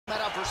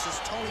This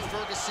is Tony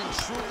Ferguson,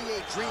 truly a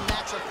dream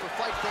matchup for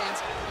fight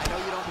fans. I know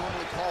you don't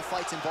normally call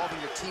fights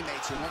involving your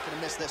teammates. You weren't going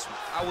to miss this one.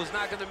 I was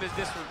not going to miss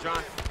this one,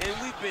 John. And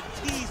we've been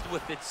teased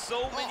with it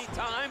so many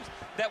times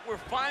that we're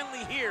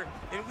finally here.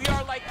 And we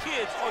are like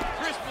kids on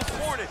Christmas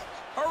morning.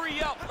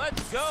 Hurry up,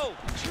 let's go.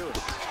 Cheers.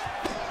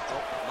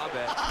 Oh, my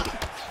bad.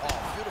 Oh,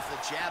 beautiful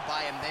jab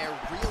by him there,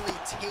 really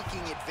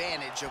taking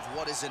advantage of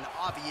what is an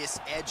obvious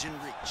edge and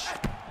reach.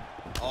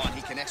 Oh, and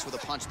he connects with a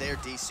punch there,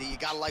 DC. You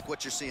gotta like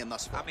what you're seeing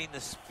thus far. I mean, the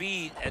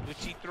speed at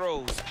which he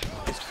throws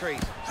is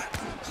crazy.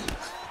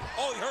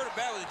 Oh, he hurt him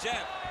bad with a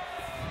jab.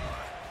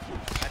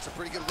 That's a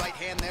pretty good right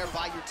hand there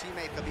by your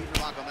teammate, Khabib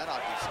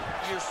Nurmagomedov.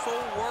 You're so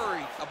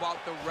worried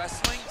about the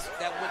wrestling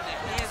that when the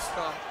hands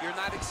come, you're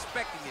not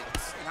expecting it.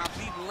 And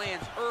Khabib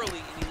lands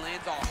early and he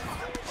lands off.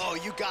 Oh,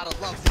 you gotta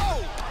love that.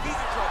 Oh, he's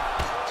in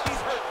trouble.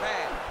 He's hurt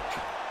bad.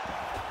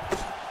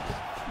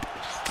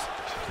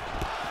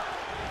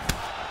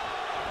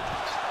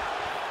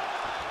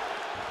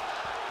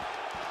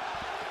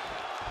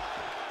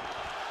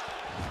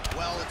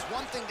 Well, it's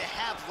one thing to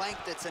have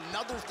length, it's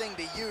another thing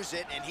to use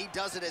it, and he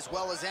does it as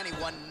well as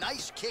anyone.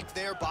 Nice kick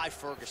there by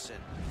Ferguson.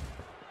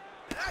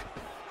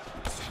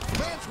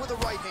 Lands with a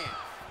right hand.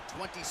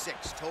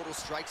 26 total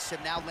strikes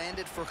have now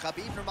landed for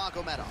Khabib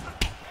Nurmagomedov.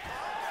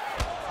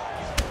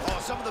 Oh,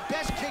 some of the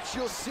best kicks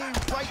you'll see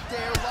right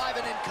there, live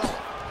and in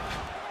color.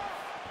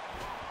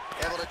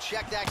 Able to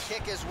check that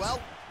kick as well.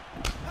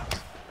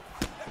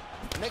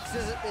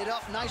 Mixes it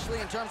up nicely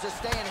in terms of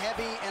staying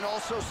heavy and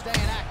also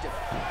staying active.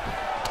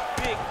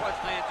 Big punch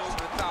lands over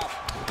the top.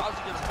 How's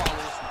he gonna follow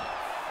this one?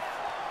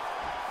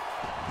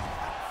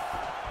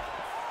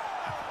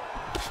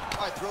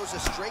 All right, throws a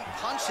straight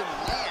punch and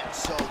lands,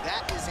 so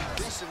that is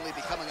increasingly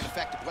becoming an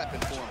effective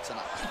weapon for him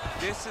tonight.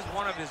 This is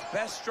one of his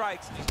best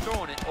strikes, and he's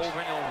throwing it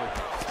over and over.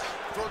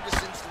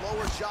 Ferguson's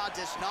lower jaw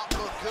does not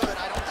look good.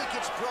 I don't think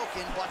it's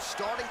broken, but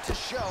starting to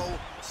show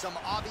some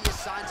obvious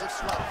signs of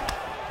swelling.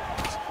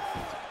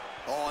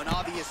 Oh, an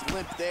obvious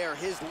limp there.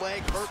 His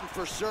leg hurting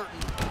for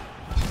certain.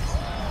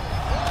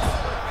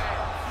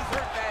 He's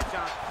hurt bad,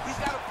 John. He's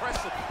got to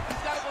press him.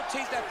 He's got to go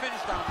chase that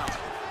finish down now.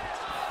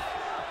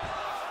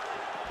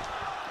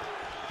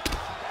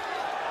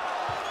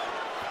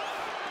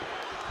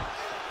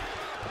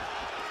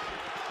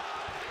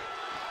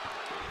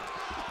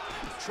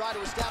 Try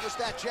to establish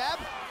that jab.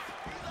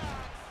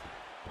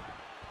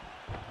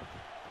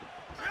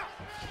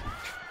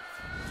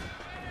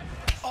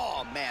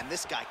 Oh, man,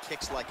 this guy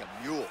kicks like a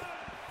mule.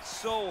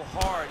 So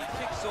hard. He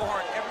kicks so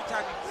hard every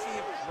time you can see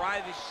him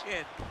drive his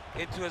shin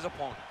into his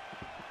opponent.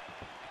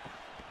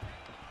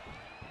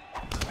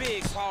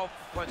 Big, powerful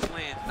punch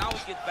lands. Now he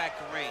gets back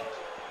to range.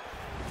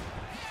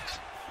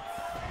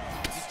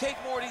 If you take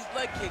more of these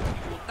leg kicks,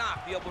 you will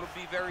not be able to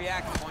be very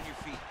active on your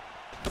feet.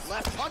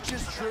 Left punch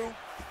is true.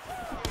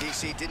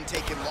 DC didn't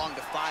take him long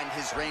to find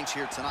his range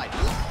here tonight.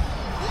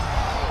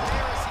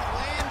 There as he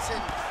lands,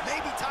 and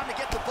maybe time to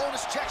get the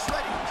bonus checks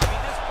ready. I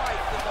mean, this fight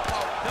is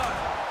about done.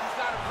 He's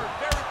got him hurt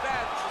very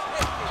bad with his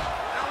head kick.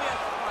 Now he has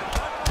to find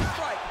one more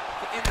strike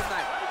to end the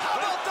night. How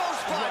about those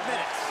 5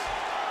 minutes?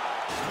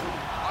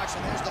 All right, so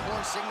there's the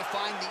horn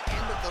signifying the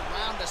end of the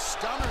round. A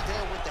stunner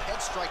there with the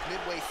head strike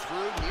midway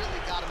through.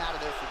 Nearly got him out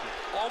of there for good.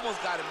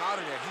 Almost got him out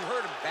of there. He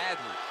hurt him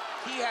badly.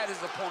 He had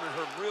his opponent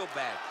hurt real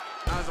bad.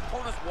 Now his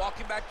opponent's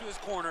walking back to his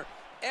corner.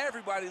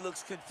 Everybody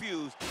looks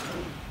confused. All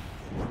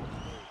right.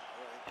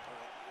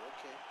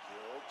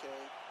 You're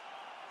okay.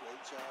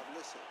 Great job.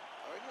 Listen.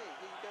 All right, hey,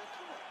 you got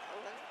caught.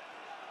 All right.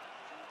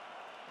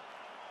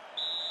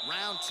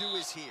 Round 2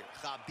 is here.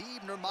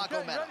 Khabib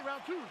Nurmagomedov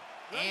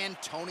and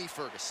Tony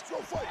Ferguson.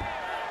 Go fight.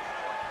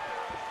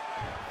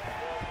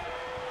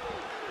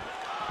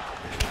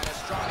 And a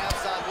strong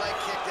outside leg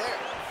kick there.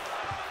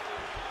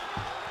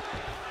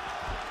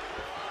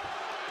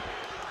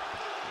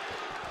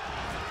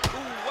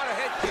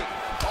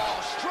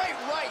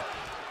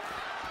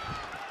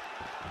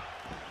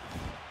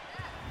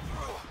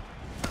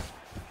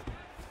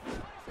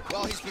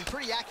 Well, he's been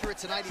pretty accurate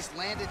tonight. He's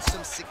landed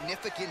some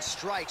significant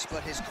strikes,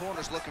 but his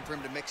corner's looking for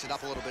him to mix it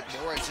up a little bit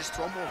more and just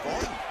throw more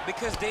volume.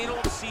 Because they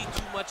don't see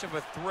too much of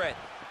a threat.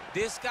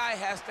 This guy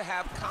has to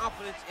have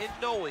confidence in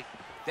knowing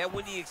that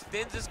when he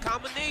extends his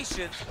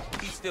combinations,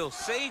 he's still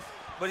safe,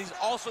 but he's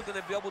also going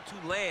to be able to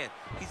land.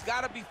 He's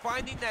got to be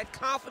finding that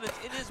confidence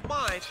in his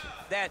mind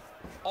that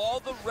all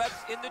the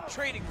reps in the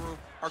training room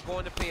are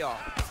going to pay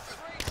off.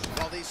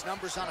 Well, these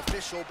numbers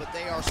unofficial, but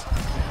they are...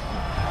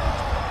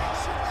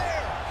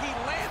 He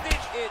landed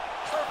it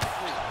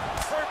perfectly.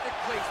 Perfect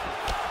placement.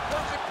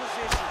 Perfect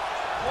position.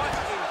 What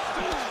a huge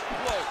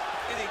blow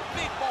in a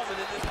big moment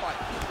in this fight.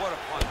 What a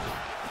punch.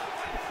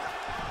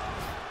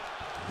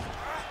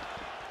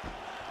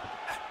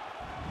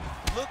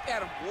 Look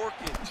at him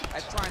working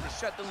at trying to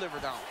shut the liver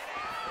down.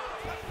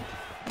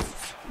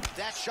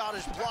 That shot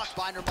is blocked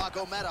by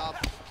Nurmagomedov.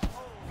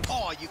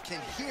 Oh, you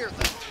can hear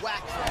the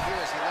whack from here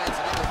as he lands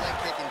another leg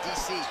kick in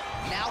DC.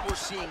 Now we're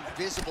seeing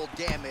visible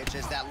damage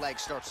as that leg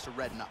starts to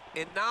redden up.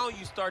 And now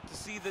you start to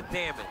see the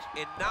damage.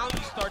 And now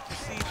you start to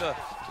see the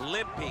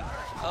limping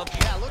of...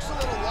 Yeah, looks a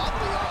little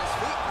wobbly on his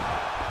feet.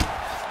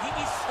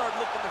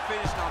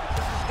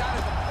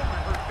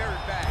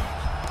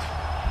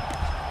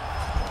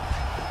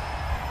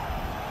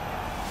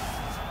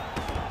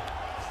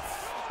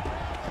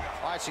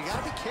 so you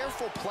got to be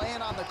careful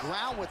playing on the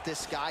ground with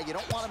this guy. You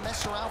don't want to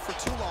mess around for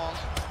too long.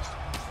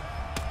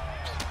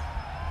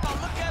 Oh,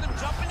 look at him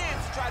jumping in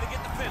to try to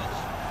get the finish.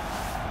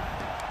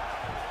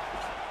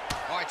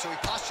 All right, so he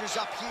postures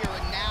up here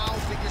and now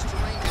figures to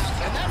rain down.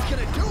 And that's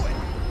going to do it.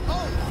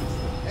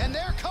 Oh, and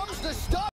there comes the stop.